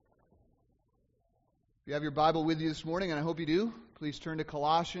you have your Bible with you this morning, and I hope you do, please turn to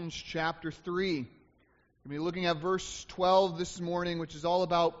Colossians chapter 3. We're going to be looking at verse 12 this morning, which is all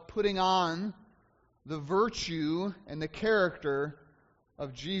about putting on the virtue and the character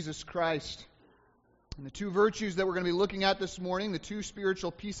of Jesus Christ. And the two virtues that we're going to be looking at this morning, the two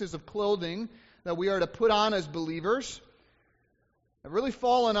spiritual pieces of clothing that we are to put on as believers, have really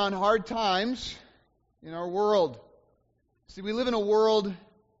fallen on hard times in our world. See, we live in a world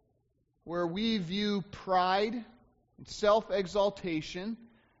where we view pride and self-exaltation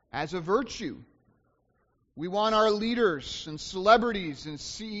as a virtue. We want our leaders and celebrities and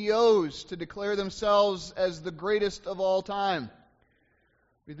CEOs to declare themselves as the greatest of all time.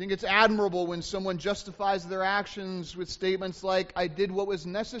 We think it's admirable when someone justifies their actions with statements like, "I did what was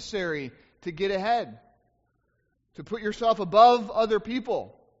necessary to get ahead." To put yourself above other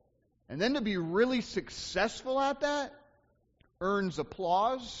people. And then to be really successful at that earns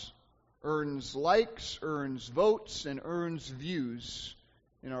applause, earns likes, earns votes, and earns views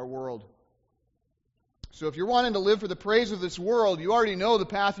in our world. So if you're wanting to live for the praise of this world, you already know the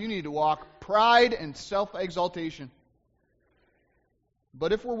path you need to walk: pride and self-exaltation.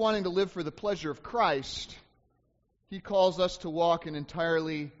 But if we're wanting to live for the pleasure of Christ, He calls us to walk an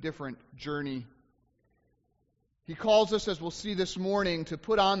entirely different journey. He calls us, as we'll see this morning, to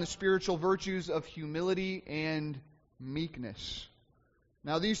put on the spiritual virtues of humility and meekness.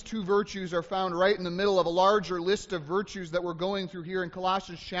 Now, these two virtues are found right in the middle of a larger list of virtues that we're going through here in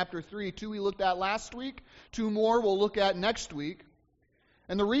Colossians chapter 3. Two we looked at last week, two more we'll look at next week.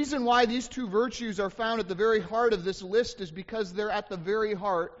 And the reason why these two virtues are found at the very heart of this list is because they're at the very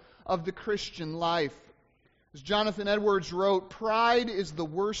heart of the Christian life. As Jonathan Edwards wrote, "Pride is the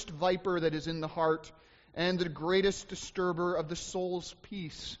worst viper that is in the heart, and the greatest disturber of the soul's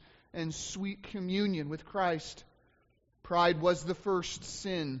peace and sweet communion with Christ. Pride was the first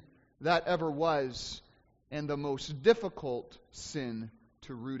sin that ever was, and the most difficult sin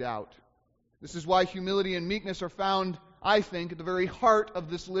to root out." This is why humility and meekness are found, I think, at the very heart of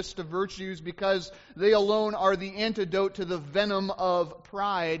this list of virtues, because they alone are the antidote to the venom of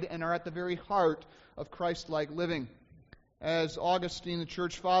pride and are at the very heart of Christ-like living. As Augustine, the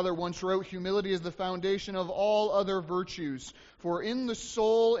church father, once wrote, "Humility is the foundation of all other virtues. For in the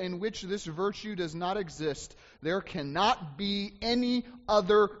soul in which this virtue does not exist, there cannot be any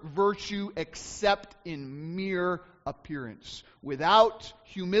other virtue except in mere appearance. Without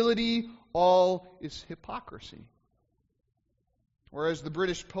humility, all is hypocrisy." Whereas the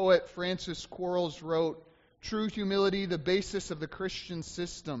British poet Francis Quarles wrote, "True humility, the basis of the Christian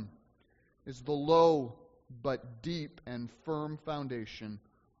system, is the low but deep and firm foundation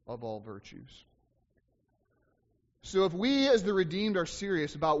of all virtues." So if we as the redeemed are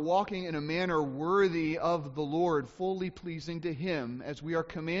serious about walking in a manner worthy of the Lord, fully pleasing to Him, as we are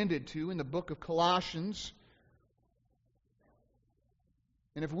commanded to in the book of Colossians,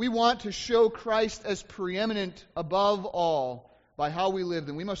 and if we want to show Christ as preeminent above all by how we live,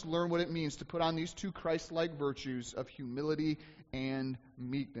 then we must learn what it means to put on these two Christ-like virtues of humility and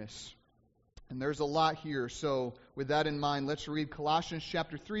meekness. And there's a lot here, so with that in mind, let's read Colossians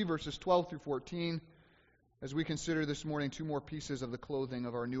chapter 3, verses 12 through 14, as we consider this morning two more pieces of the clothing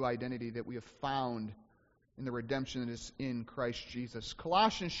of our new identity that we have found in the redemption that is in Christ Jesus.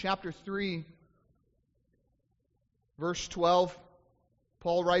 Colossians chapter 3, verse 12,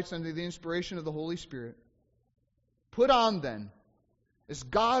 Paul writes under the inspiration of the Holy Spirit, "Put on then, as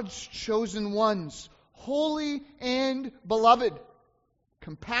God's chosen ones, holy and beloved,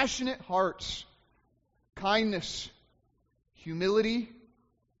 compassionate hearts, kindness, humility,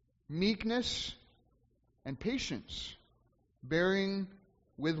 meekness, and patience, bearing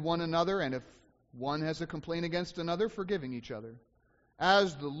with one another, and if one has a complaint against another, forgiving each other.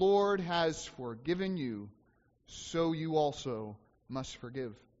 As the Lord has forgiven you, so you also must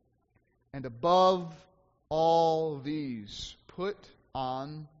forgive. And above all these, put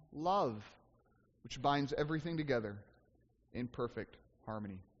on love, which binds everything together in perfect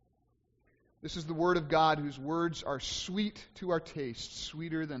harmony." This is the Word of God, whose words are sweet to our taste,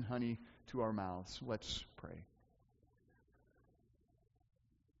 sweeter than honey to our mouths. Let's pray.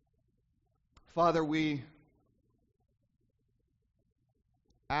 Father, we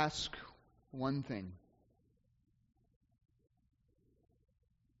ask one thing: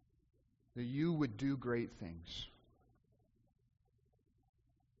 that you would do great things.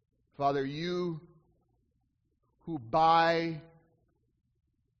 Father, you who by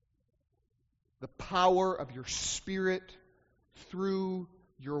the power of your Spirit, through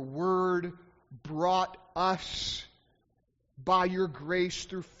your Word, brought us by your grace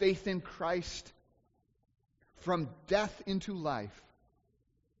through faith in Christ from death into life.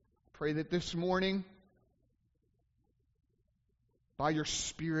 Pray that this morning by your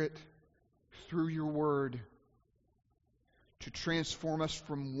Spirit, through your word, to transform us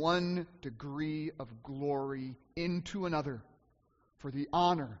from one degree of glory into another for the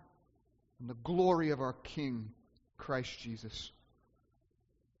honor and the glory of our King, Christ Jesus.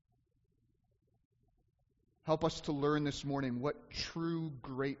 Help us to learn this morning what true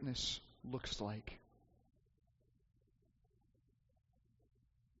greatness looks like.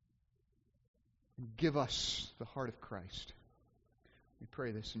 And give us the heart of Christ. We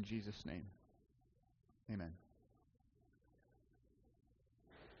pray this in Jesus' name. Amen.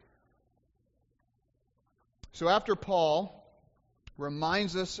 So after Paul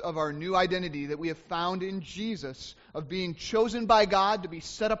reminds us of our new identity that we have found in Jesus, of being chosen by God to be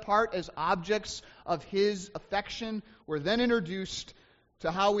set apart as objects of His affection, we're then introduced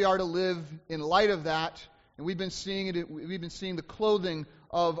to how we are to live in light of that, and we've been seeing the clothing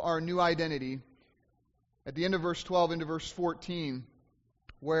of our new identity at the end of verse 12 into verse 14,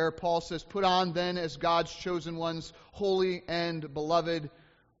 where Paul says, "Put on then as God's chosen ones, holy and beloved."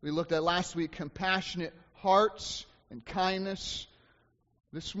 We looked at last week compassionate hearts and kindness.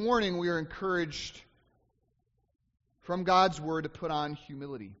 This morning we are encouraged from God's Word to put on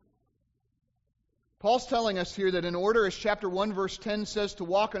humility. Paul's telling us here that in order, as chapter 1 verse 10 says, to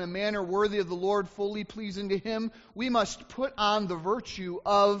walk in a manner worthy of the Lord, fully pleasing to Him, we must put on the virtue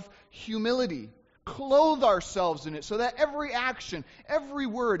of humility. Clothe ourselves in it so that every action, every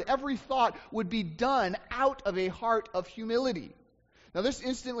word, every thought would be done out of a heart of humility. Now this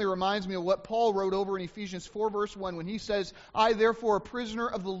instantly reminds me of what Paul wrote over in Ephesians 4 verse 1 when he says, "I therefore, a prisoner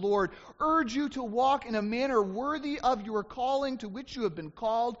of the Lord, urge you to walk in a manner worthy of your calling to which you have been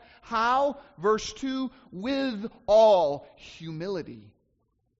called." How? Verse 2, "with all humility."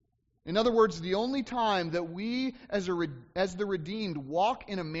 In other words, the only time that we as the redeemed walk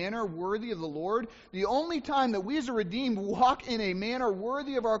in a manner worthy of the Lord, the only time that we as a redeemed walk in a manner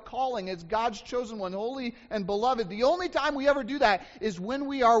worthy of our calling as God's chosen one, holy and beloved, the only time we ever do that is when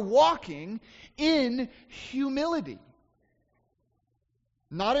we are walking in humility.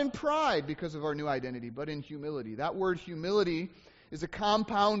 Not in pride because of our new identity, but in humility. That word humility is a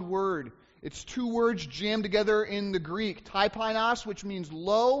compound word. It's two words jammed together in the Greek. Taipinos, which means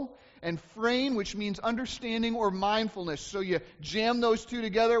low, and phrein, which means understanding or mindfulness. So you jam those two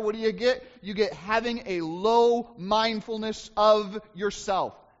together, what do you get? You get having a low mindfulness of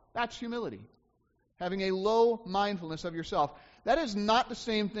yourself. That's humility. Having a low mindfulness of yourself. That is not the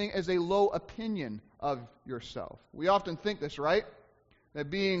same thing as a low opinion of yourself. We often think this, right? That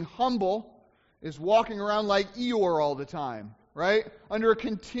being humble is walking around like Eeyore all the time, right? Under a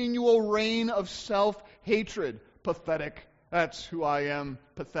continual reign of self-hatred. Pathetic. That's who I am,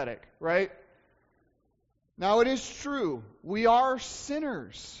 pathetic, right? Now it is true, we are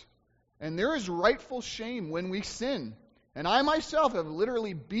sinners, and there is rightful shame when we sin. And I myself have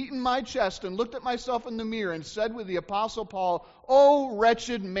literally beaten my chest and looked at myself in the mirror and said with the Apostle Paul, "O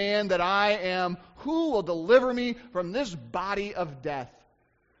wretched man that I am, who will deliver me from this body of death?"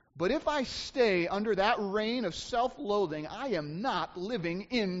 But if I stay under that reign of self-loathing, I am not living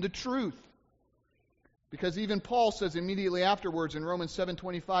in the truth. Because even Paul says immediately afterwards in Romans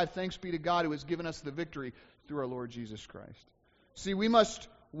 7:25, "Thanks be to God who has given us the victory through our Lord Jesus Christ." See, we must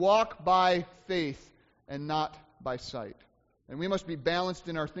walk by faith and not by sight. And we must be balanced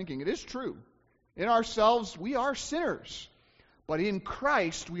in our thinking. It is true. In ourselves, we are sinners. But in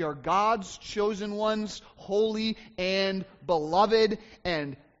Christ, we are God's chosen ones, holy and beloved,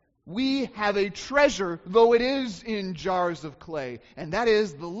 and we have a treasure, though it is in jars of clay, and that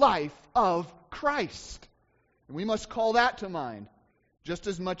is the life of Christ. And we must call that to mind, just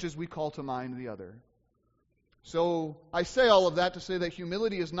as much as we call to mind the other. So I say all of that to say that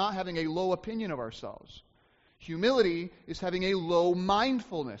humility is not having a low opinion of ourselves. Humility is having a low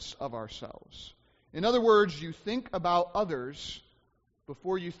mindfulness of ourselves. In other words, you think about others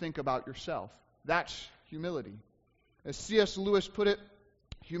before you think about yourself. That's humility. As C.S. Lewis put it,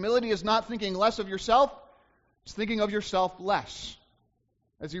 humility is not thinking less of yourself, it's thinking of yourself less.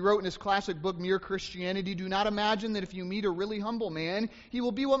 As he wrote in his classic book, Mere Christianity, do not imagine that if you meet a really humble man, he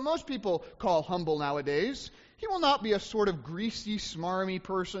will be what most people call humble nowadays. He will not be a sort of greasy, smarmy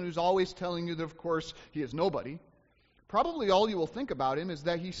person who's always telling you that, of course, he is nobody. Probably all you will think about him is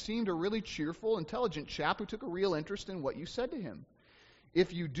that he seemed a really cheerful, intelligent chap who took a real interest in what you said to him.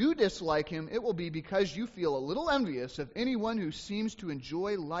 If you do dislike him, it will be because you feel a little envious of anyone who seems to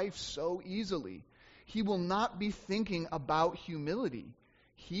enjoy life so easily. He will not be thinking about humility.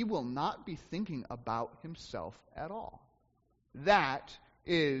 He will not be thinking about himself at all. That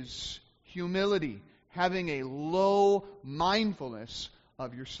is humility, having a low mindfulness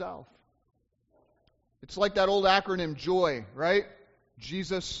of yourself. It's like that old acronym JOY, right?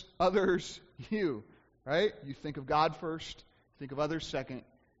 Jesus, others, you. Right? You think of God first, think of others second,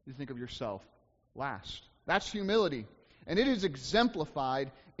 you think of yourself last. That's humility. And it is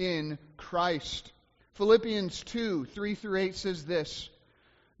exemplified in Christ. Philippians 2, 3 through 8 says this: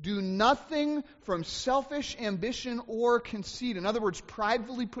 do nothing from selfish ambition or conceit. In other words,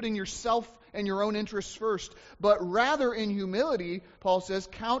 pridefully putting yourself and your own interests first. But rather in humility, Paul says,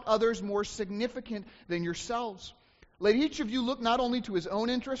 count others more significant than yourselves. Let each of you look not only to his own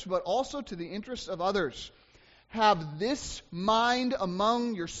interests, but also to the interests of others. Have this mind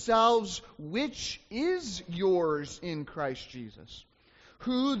among yourselves, which is yours in Christ Jesus,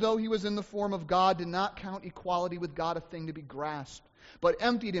 who, though he was in the form of God, did not count equality with God a thing to be grasped, but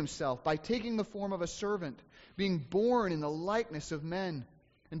emptied himself by taking the form of a servant, being born in the likeness of men.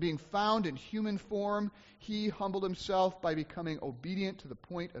 And being found in human form, he humbled himself by becoming obedient to the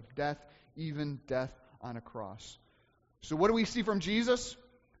point of death, even death on a cross. So what do we see from Jesus?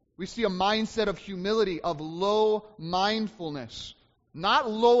 We see a mindset of humility, of low mindfulness. Not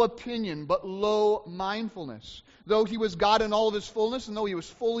low opinion, but low mindfulness. Though he was God in all of his fullness, and though he was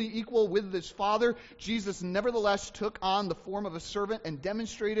fully equal with his Father, Jesus nevertheless took on the form of a servant and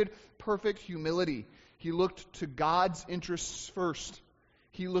demonstrated perfect humility. He looked to God's interests first.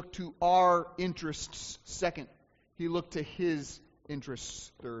 He looked to our interests second. He looked to his interests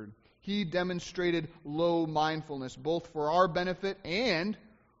third. He demonstrated low mindfulness, both for our benefit and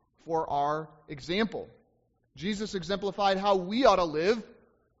for our example. Jesus exemplified how we ought to live.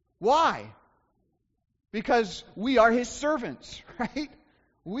 Why? Because we are his servants, right?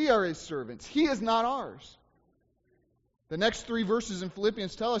 We are his servants. He is not ours. The next 3 verses in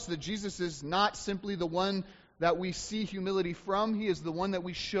Philippians tell us that Jesus is not simply the one that we see humility from. He is the one that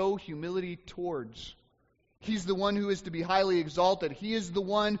we show humility towards. He's the one who is to be highly exalted. He is the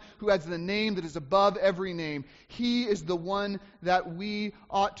one who has the name that is above every name. He is the one that we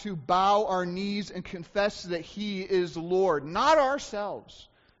ought to bow our knees and confess that he is Lord. Not ourselves,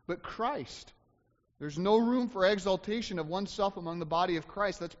 but Christ. There's no room for exaltation of oneself among the body of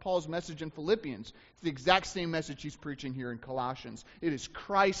Christ. That's Paul's message in Philippians. It's the exact same message he's preaching here in Colossians. It is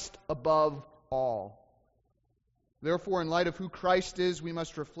Christ above all. Therefore, in light of who Christ is, we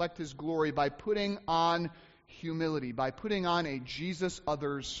must reflect his glory by putting on humility, by putting on a Jesus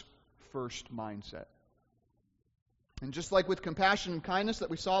others first mindset. And just like with compassion and kindness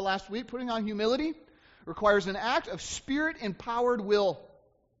that we saw last week, putting on humility requires an act of Spirit-empowered will,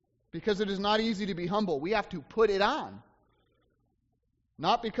 because it is not easy to be humble. We have to put it on.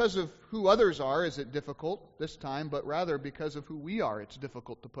 Not because of who others are is it difficult this time, but rather because of who we are, it's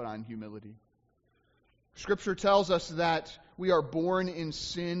difficult to put on humility. Scripture tells us that we are born in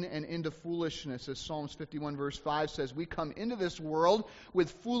sin and into foolishness. As Psalms 51 verse 5 says, we come into this world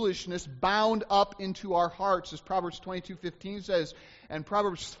with foolishness bound up into our hearts. As Proverbs 22:15 says, and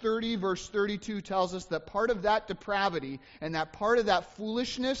Proverbs 30 verse 32 tells us that part of that depravity and that part of that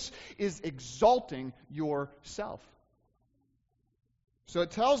foolishness is exalting yourself. So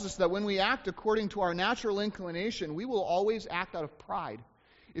it tells us that when we act according to our natural inclination, we will always act out of pride.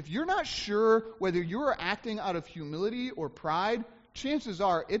 If you're not sure whether you're acting out of humility or pride, chances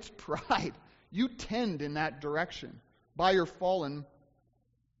are it's pride. You tend in that direction by your fallen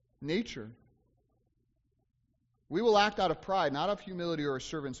nature. We will act out of pride, not of humility or a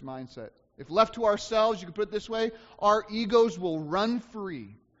servant's mindset. If left to ourselves, you could put it this way, our egos will run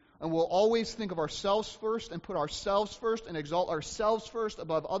free and we'll always think of ourselves first and put ourselves first and exalt ourselves first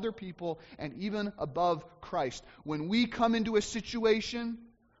above other people and even above Christ. When we come into a situation,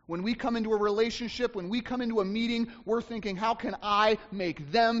 when we come into a relationship, when we come into a meeting, we're thinking, how can I make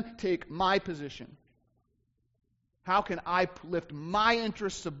them take my position? How can I lift my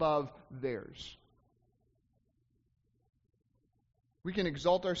interests above theirs? We can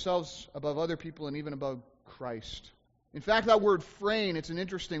exalt ourselves above other people and even above Christ. In fact, that word "frain," it's an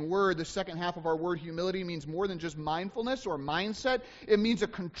interesting word. The second half of our word humility means more than just mindfulness or mindset. It means a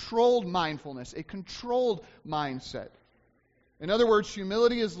controlled mindfulness, a controlled mindset. In other words,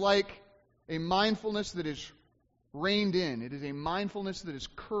 humility is like a mindfulness that is reined in. It is a mindfulness that is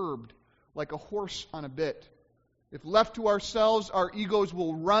curbed, like a horse on a bit. If left to ourselves, our egos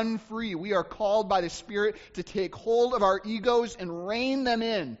will run free. We are called by the Spirit to take hold of our egos and rein them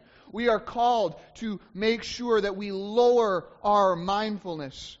in. We are called to make sure that we lower our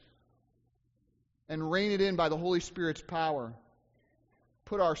mindfulness and rein it in by the Holy Spirit's power.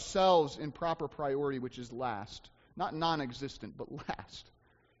 Put ourselves in proper priority, which is last. Not non-existent, but last.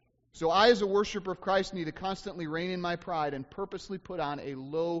 So I, as a worshiper of Christ, need to constantly rein in my pride and purposely put on a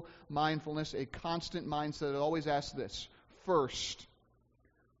low mindfulness, a constant mindset that always asks this. First,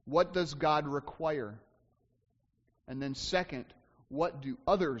 what does God require? And then second, what do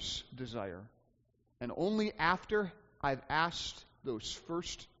others desire? And only after I've answered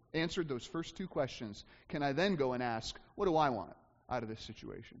those first two questions, can I then go and ask, what do I want out of this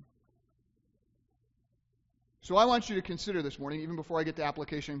situation? So I want you to consider this morning, even before I get to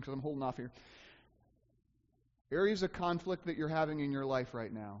application, because I'm holding off here, areas of conflict that you're having in your life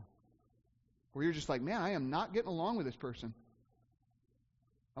right now, where you're just like, man, I am not getting along with this person.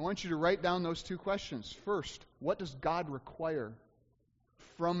 I want you to write down those two questions. First, what does God require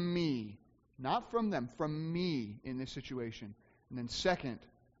from me? Not from them, from me in this situation. And then second,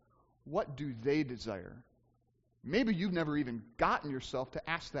 what do they desire? Maybe you've never even gotten yourself to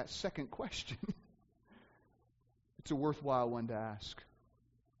ask that second question. It's a worthwhile one to ask.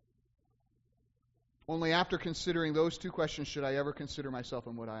 Only after considering those two questions should I ever consider myself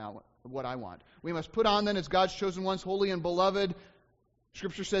and what I want. We must put on then as God's chosen ones, holy and beloved.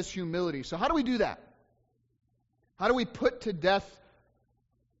 Scripture says humility. So how do we do that? How do we put to death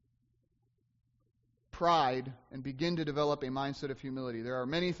pride and begin to develop a mindset of humility? There are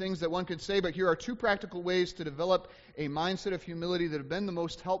many things that one could say, but here are two practical ways to develop a mindset of humility that have been the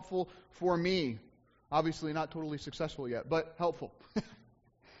most helpful for me. Obviously not totally successful yet, but helpful.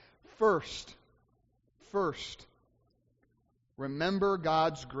 First, remember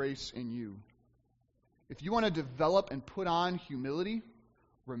God's grace in you. If you want to develop and put on humility,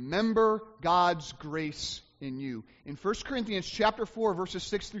 remember God's grace in you. In 1 Corinthians chapter 4, verses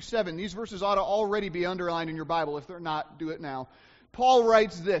 6 through 7, these verses ought to already be underlined in your Bible. If they're not, do it now. Paul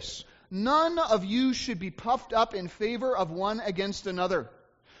writes this, "None of you should be puffed up in favor of one against another.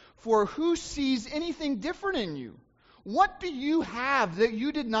 For who sees anything different in you? What do you have that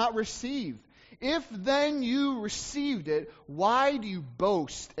you did not receive? If then you received it, why do you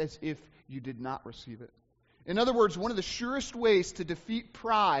boast as if you did not receive it?" In other words, one of the surest ways to defeat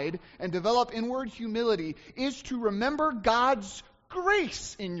pride and develop inward humility is to remember God's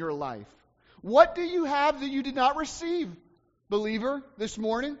grace in your life. What do you have that you did not receive, believer, this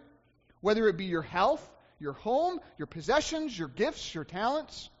morning? Whether it be your health, your home, your possessions, your gifts, your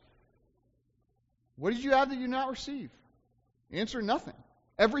talents. What did you have that you did not receive? Answer, nothing.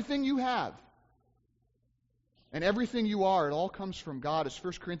 Everything you have. And everything you are, it all comes from God. As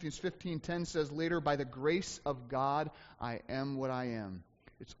 1 Corinthians 15:10 says later, by the grace of God, I am what I am.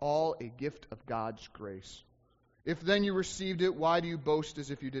 It's all a gift of God's grace. If then you received it, why do you boast as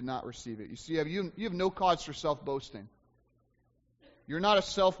if you did not receive it? You see, you have no cause for self-boasting. You're not a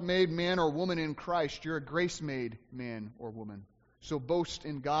self-made man or woman in Christ. You're a grace-made man or woman. So boast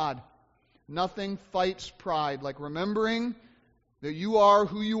in God. Nothing fights pride like remembering that you are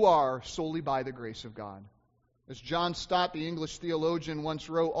who you are solely by the grace of God. As John Stott, the English theologian, once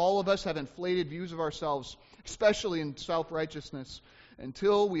wrote, all of us have inflated views of ourselves, especially in self-righteousness,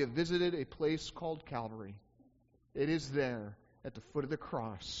 until we have visited a place called Calvary. It is there, at the foot of the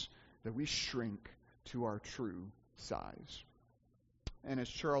cross, that we shrink to our true size. And as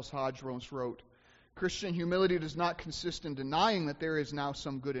Charles Hodge once wrote, Christian humility does not consist in denying that there is now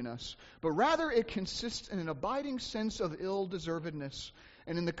some good in us, but rather it consists in an abiding sense of ill-deservedness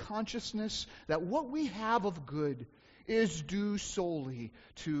and in the consciousness that what we have of good is due solely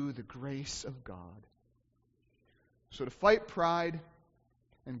to the grace of God. So to fight pride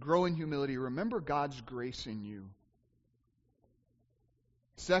and grow in humility, remember God's grace in you.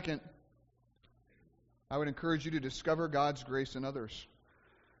 Second, I would encourage you to discover God's grace in others.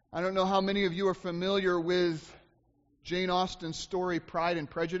 I don't know how many of you are familiar with Jane Austen's story, Pride and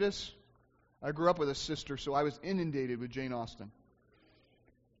Prejudice. I grew up with a sister, so I was inundated with Jane Austen.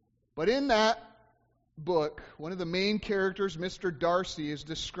 But in that book, one of the main characters, Mr. Darcy, is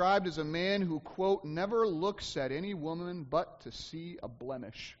described as a man who, quote, never looks at any woman but to see a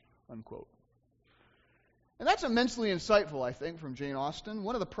blemish, unquote. And that's immensely insightful, I think, from Jane Austen.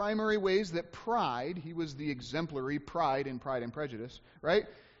 One of the primary ways that pride, he was the exemplary pride in Pride and Prejudice, right?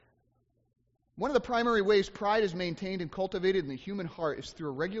 One of the primary ways pride is maintained and cultivated in the human heart is through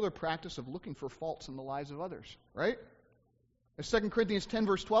a regular practice of looking for faults in the lives of others, right? As 2 Corinthians 10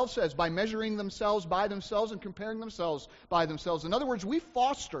 verse 12 says, by measuring themselves by themselves and comparing themselves by themselves. In other words, we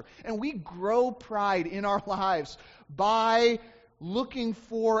foster and we grow pride in our lives by looking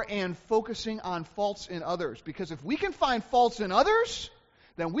for and focusing on faults in others. Because if we can find faults in others,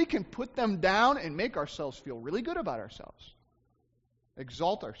 then we can put them down and make ourselves feel really good about ourselves.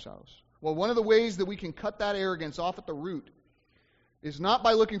 Exalt ourselves. Well, one of the ways that we can cut that arrogance off at the root is not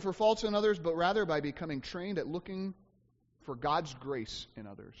by looking for faults in others, but rather by becoming trained at looking for God's grace in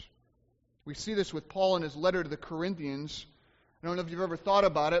others. We see this with Paul in his letter to the Corinthians. I don't know if you've ever thought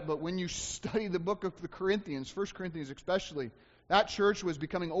about it, but when you study the book of the Corinthians, 1 Corinthians especially, that church was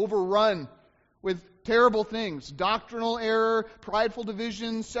becoming overrun with terrible things: doctrinal error, prideful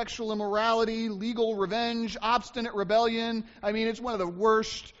division, sexual immorality, legal revenge, obstinate rebellion. I mean, it's one of the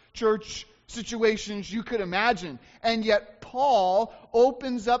worst church situations you could imagine. And yet Paul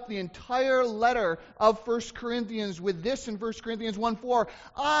opens up the entire letter of 1 Corinthians with this in 1 Corinthians 1:4.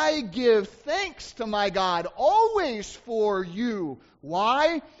 I give thanks to my God always for you.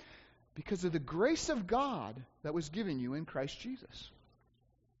 Why? Because of the grace of God that was given you in Christ Jesus.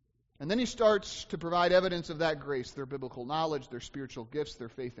 And then he starts to provide evidence of that grace, their biblical knowledge, their spiritual gifts, their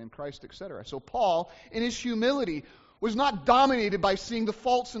faith in Christ, etc. So Paul, in his humility, was not dominated by seeing the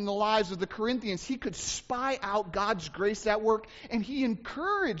faults in the lives of the Corinthians. He could spy out God's grace at work, and he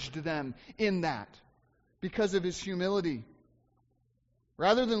encouraged them in that because of his humility.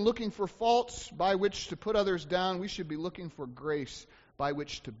 Rather than looking for faults by which to put others down, we should be looking for grace by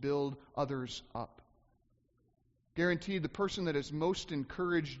which to build others up. Guaranteed, the person that has most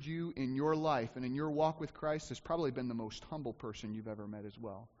encouraged you in your life and in your walk with Christ has probably been the most humble person you've ever met as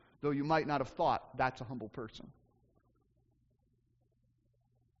well, though you might not have thought that's a humble person.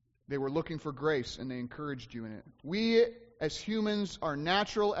 They were looking for grace, and they encouraged you in it. We, as humans, are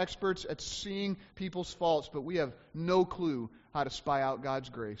natural experts at seeing people's faults, but we have no clue how to spy out God's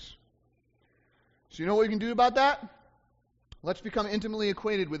grace. So you know what we can do about that? Let's become intimately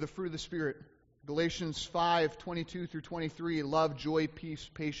acquainted with the fruit of the Spirit. Galatians 5:22 through 23, love, joy, peace,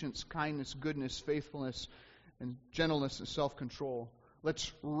 patience, kindness, goodness, faithfulness, and gentleness and self-control.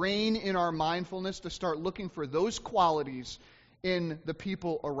 Let's rein in our mindfulness to start looking for those qualities in the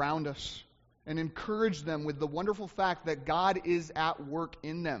people around us and encourage them with the wonderful fact that God is at work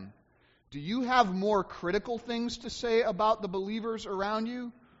in them. Do you have more critical things to say about the believers around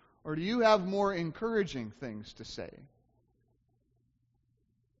you, or do you have more encouraging things to say?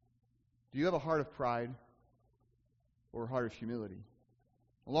 Do you have a heart of pride or a heart of humility?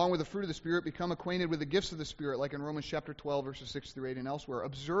 Along with the fruit of the Spirit, become acquainted with the gifts of the Spirit, like in Romans chapter 12, verses 6 through 8 and elsewhere.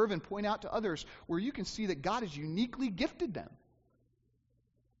 Observe and point out to others where you can see that God has uniquely gifted them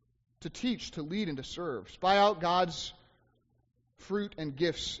to teach, to lead, and to serve. Spy out God's fruit and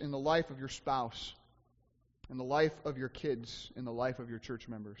gifts in the life of your spouse, in the life of your kids, in the life of your church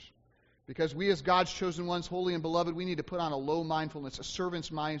members. Because we as God's chosen ones, holy and beloved, we need to put on a low mindfulness, a servant's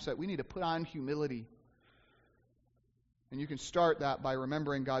mindset. We need to put on humility. And you can start that by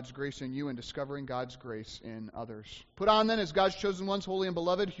remembering God's grace in you and discovering God's grace in others. Put on then, as God's chosen ones, holy and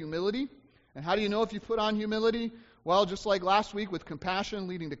beloved, humility. And how do you know if you put on humility? Well, just like last week with compassion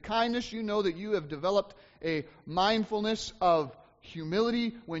leading to kindness, you know that you have developed a mindfulness of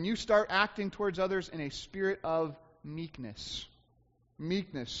humility when you start acting towards others in a spirit of meekness.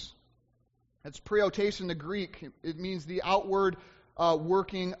 Meekness. That's preotes in the Greek. It means the outward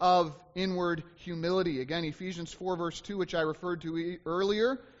working of inward humility. Again, Ephesians 4 verse 2, which I referred to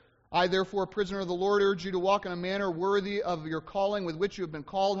earlier. I, therefore, prisoner of the Lord, urge you to walk in a manner worthy of your calling with which you have been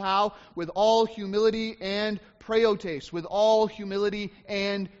called. How? With all humility and preotes, with all humility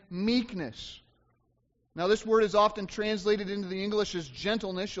and meekness. Now, this word is often translated into the English as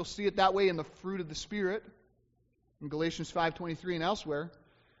gentleness. You'll see it that way in the fruit of the Spirit in Galatians 5:23 and elsewhere.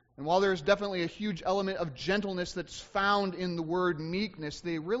 And while there is definitely a huge element of gentleness that's found in the word meekness,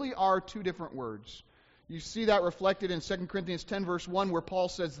 they really are two different words. You see that reflected in 2 Corinthians 10, verse 1, where Paul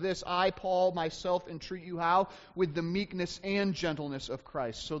says this, I, Paul, myself, entreat you how? With the meekness and gentleness of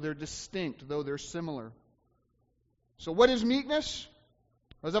Christ. So they're distinct, though they're similar. So what is meekness?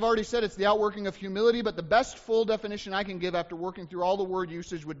 As I've already said, it's the outworking of humility, but the best full definition I can give after working through all the word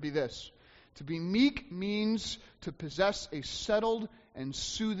usage would be this. To be meek means to possess a settled and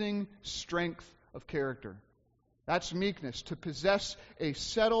soothing strength of character. That's meekness, to possess a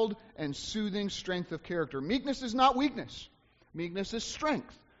settled and soothing strength of character. Meekness is not weakness. Meekness is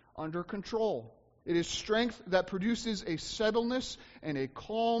strength under control. It is strength that produces a settledness and a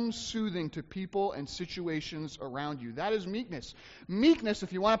calm soothing to people and situations around you. That is meekness. Meekness,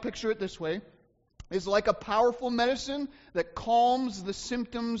 if you want to picture it this way, is like a powerful medicine that calms the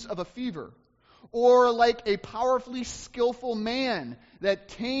symptoms of a fever, or like a powerfully skillful man that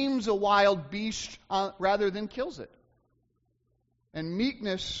tames a wild beast rather than kills it. And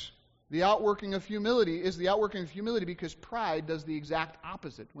meekness, the outworking of humility, is the outworking of humility because pride does the exact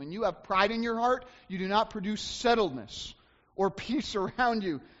opposite. When you have pride in your heart, you do not produce settledness or peace around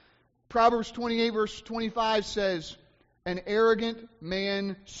you. Proverbs 28 verse 25 says, an arrogant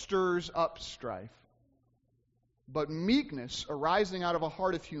man stirs up strife. But meekness, arising out of a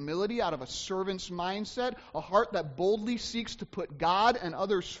heart of humility, out of a servant's mindset, a heart that boldly seeks to put God and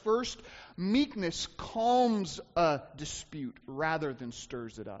others first, meekness calms a dispute rather than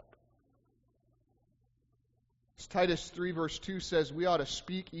stirs it up. As Titus 3 verse 2 says, we ought to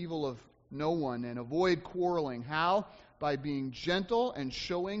speak evil of no one, and avoid quarreling. How? By being gentle and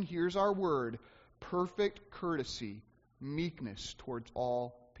showing, here's our word, perfect courtesy, meekness towards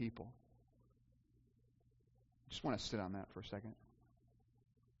all people. Just want to sit on that for a second.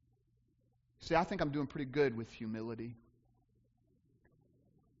 See, I think I'm doing pretty good with humility.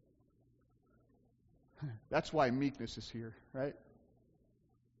 That's why meekness is here, right?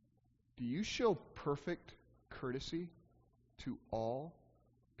 Do you show perfect courtesy to all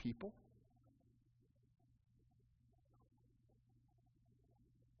people?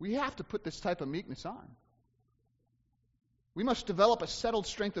 We have to put this type of meekness on. We must develop a settled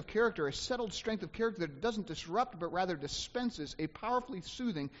strength of character that doesn't disrupt but rather dispenses a powerfully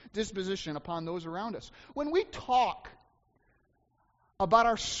soothing disposition upon those around us. When we talk about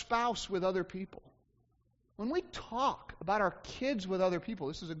our spouse with other people, when we talk about our kids with other people,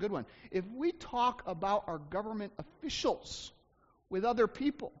 this is a good one. If we talk about our government officials with other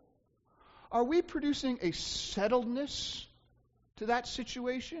people, are we producing a settledness to that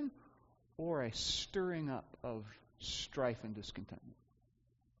situation or a stirring up of strife and discontentment?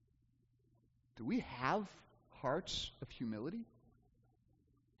 Do we have hearts of humility?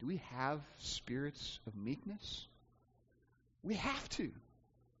 Do we have spirits of meekness? We have to.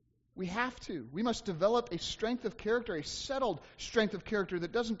 We have to. We must develop a strength of character, a settled strength of character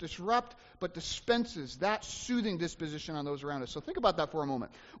that doesn't disrupt but dispenses that soothing disposition on those around us. So think about that for a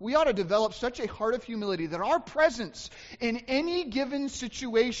moment. We ought to develop such a heart of humility that our presence in any given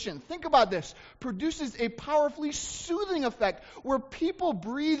situation, think about this, produces a powerfully soothing effect where people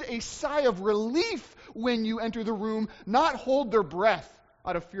breathe a sigh of relief when you enter the room, not hold their breath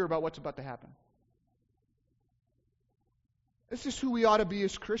out of fear about what's about to happen. This is who we ought to be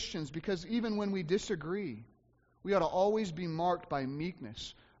as Christians, because even when we disagree, we ought to always be marked by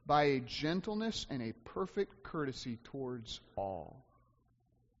meekness, by a gentleness and a perfect courtesy towards all.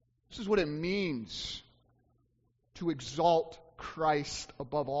 This is what it means to exalt Christ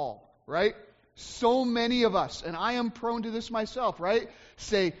above all, right? So many of us, and I am prone to this myself, right?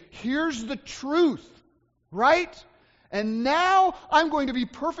 Say, here's the truth, right? And now I'm going to be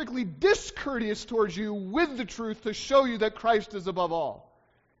perfectly discourteous towards you with the truth to show you that Christ is above all.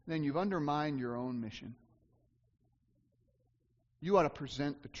 Then you've undermined your own mission. You ought to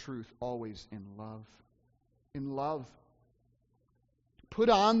present the truth always in love. In love. Put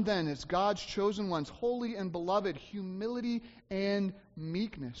on then, as God's chosen ones, holy and beloved, humility and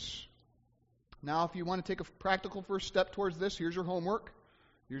meekness. Now, if you want to take a practical first step towards this, here's your homework.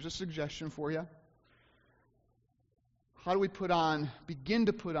 Here's a suggestion for you. How do we begin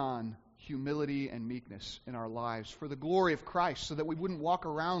to put on humility and meekness in our lives for the glory of Christ, so that we wouldn't walk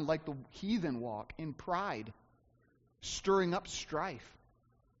around like the heathen walk, in pride, stirring up strife?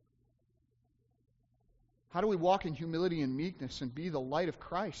 How do we walk in humility and meekness and be the light of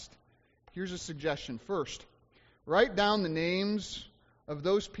Christ? Here's a suggestion. First, write down the names of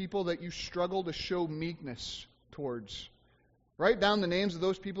those people that you struggle to show meekness towards. Write down the names of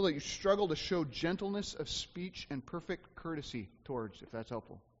those people that you struggle to show gentleness of speech and perfect courtesy towards, if that's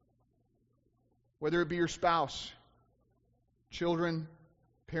helpful. Whether it be your spouse, children,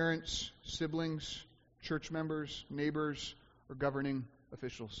 parents, siblings, church members, neighbors, or governing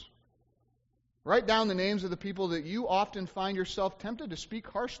officials. Write down the names of the people that you often find yourself tempted to speak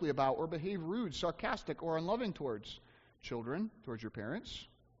harshly about or behave rude, sarcastic, or unloving towards. Children, towards your parents.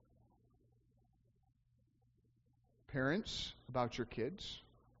 Parents, about your kids.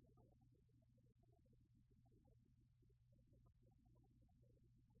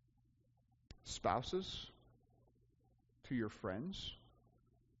 Spouses, to your friends.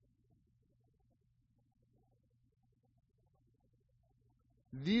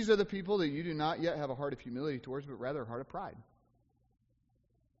 These are the people that you do not yet have a heart of humility towards, but rather a heart of pride.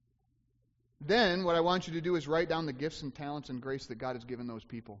 Then, what I want you to do is write down the gifts and talents and grace that God has given those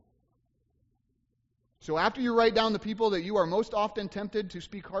people. So after you write down the people that you are most often tempted to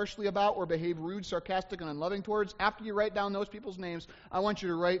speak harshly about or behave rude, sarcastic, and unloving towards, after you write down those people's names, I want you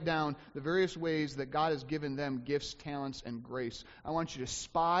to write down the various ways that God has given them gifts, talents, and grace. I want you to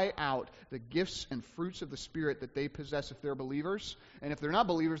spy out the gifts and fruits of the Spirit that they possess if they're believers. And if they're not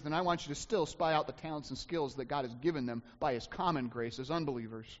believers, then I want you to still spy out the talents and skills that God has given them by His common grace as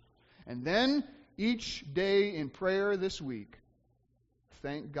unbelievers. And then, each day in prayer this week,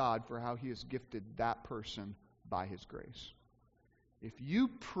 thank God for how He has gifted that person by His grace. If you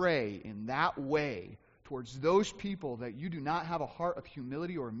pray in that way towards those people that you do not have a heart of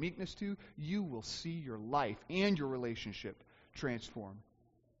humility or meekness to, you will see your life and your relationship transform.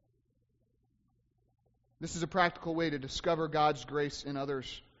 This is a practical way to discover God's grace in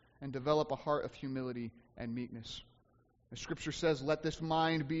others and develop a heart of humility and meekness. The Scripture says, let this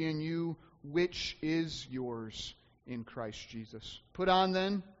mind be in you, which is yours in Christ Jesus. Put on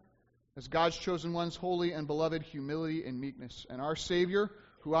then, as God's chosen ones, holy and beloved, humility and meekness. And our Savior,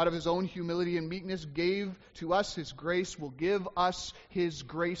 who out of his own humility and meekness gave to us his grace, will give us his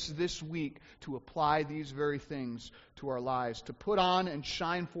grace this week to apply these very things to our lives, to put on and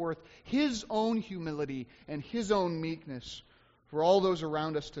shine forth his own humility and his own meekness for all those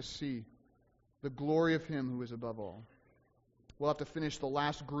around us to see the glory of him who is above all. We'll have to finish the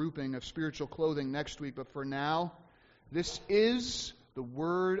last grouping of spiritual clothing next week, but for now, this is the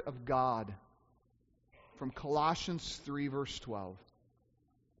Word of God from Colossians 3, verse 12,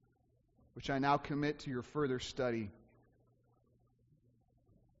 which I now commit to your further study.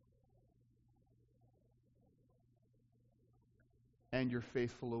 And your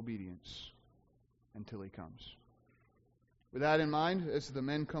faithful obedience until he comes. With that in mind, as the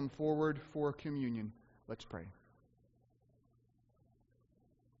men come forward for communion, let's pray.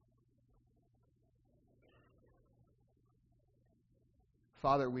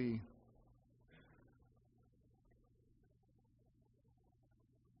 Father, we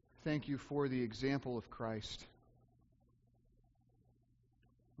thank you for the example of Christ.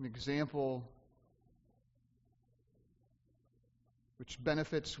 An example which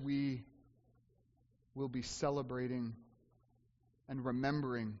benefits we will be celebrating and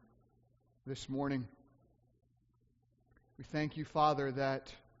remembering this morning. We thank you, Father,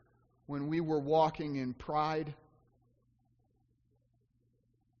 that when we were walking in pride,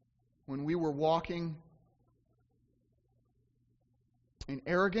 when we were walking in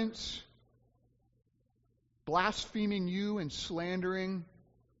arrogance, blaspheming you and slandering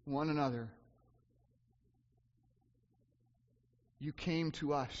one another, you came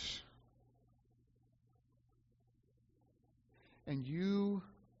to us. And you,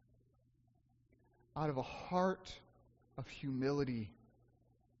 out of a heart of humility,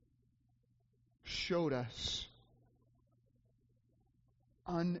 showed us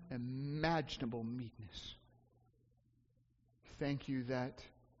unimaginable meekness. Thank you that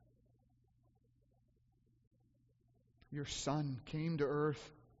your Son came to earth,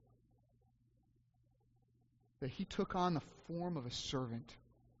 that he took on the form of a servant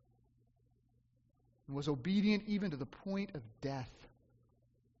and was obedient even to the point of death,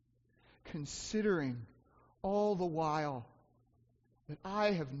 considering all the while that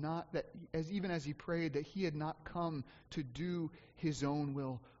I have not, that as even as he prayed, that he had not come to do his own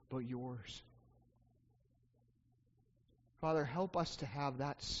will, but yours. Father, help us to have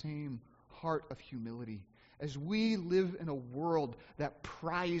that same heart of humility as we live in a world that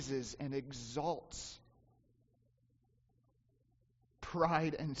prizes and exalts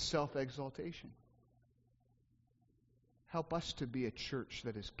pride and self-exaltation. Help us to be a church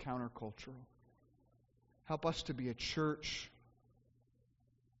that is countercultural. Help us to be a church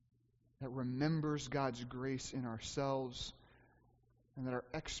that remembers God's grace in ourselves and that are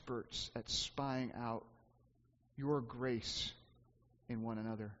experts at spying out your grace in one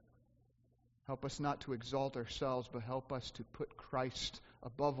another. Help us not to exalt ourselves, but help us to put Christ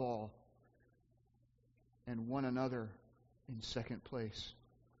above all and one another in second place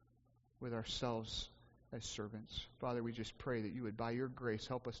with ourselves as servants. Father, we just pray that you would, by your grace,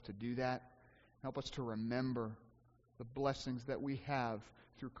 help us to do that. Help us to remember the blessings that we have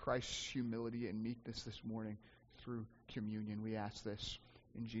through Christ's humility and meekness this morning through communion. We ask this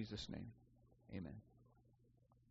in Jesus' name. Amen.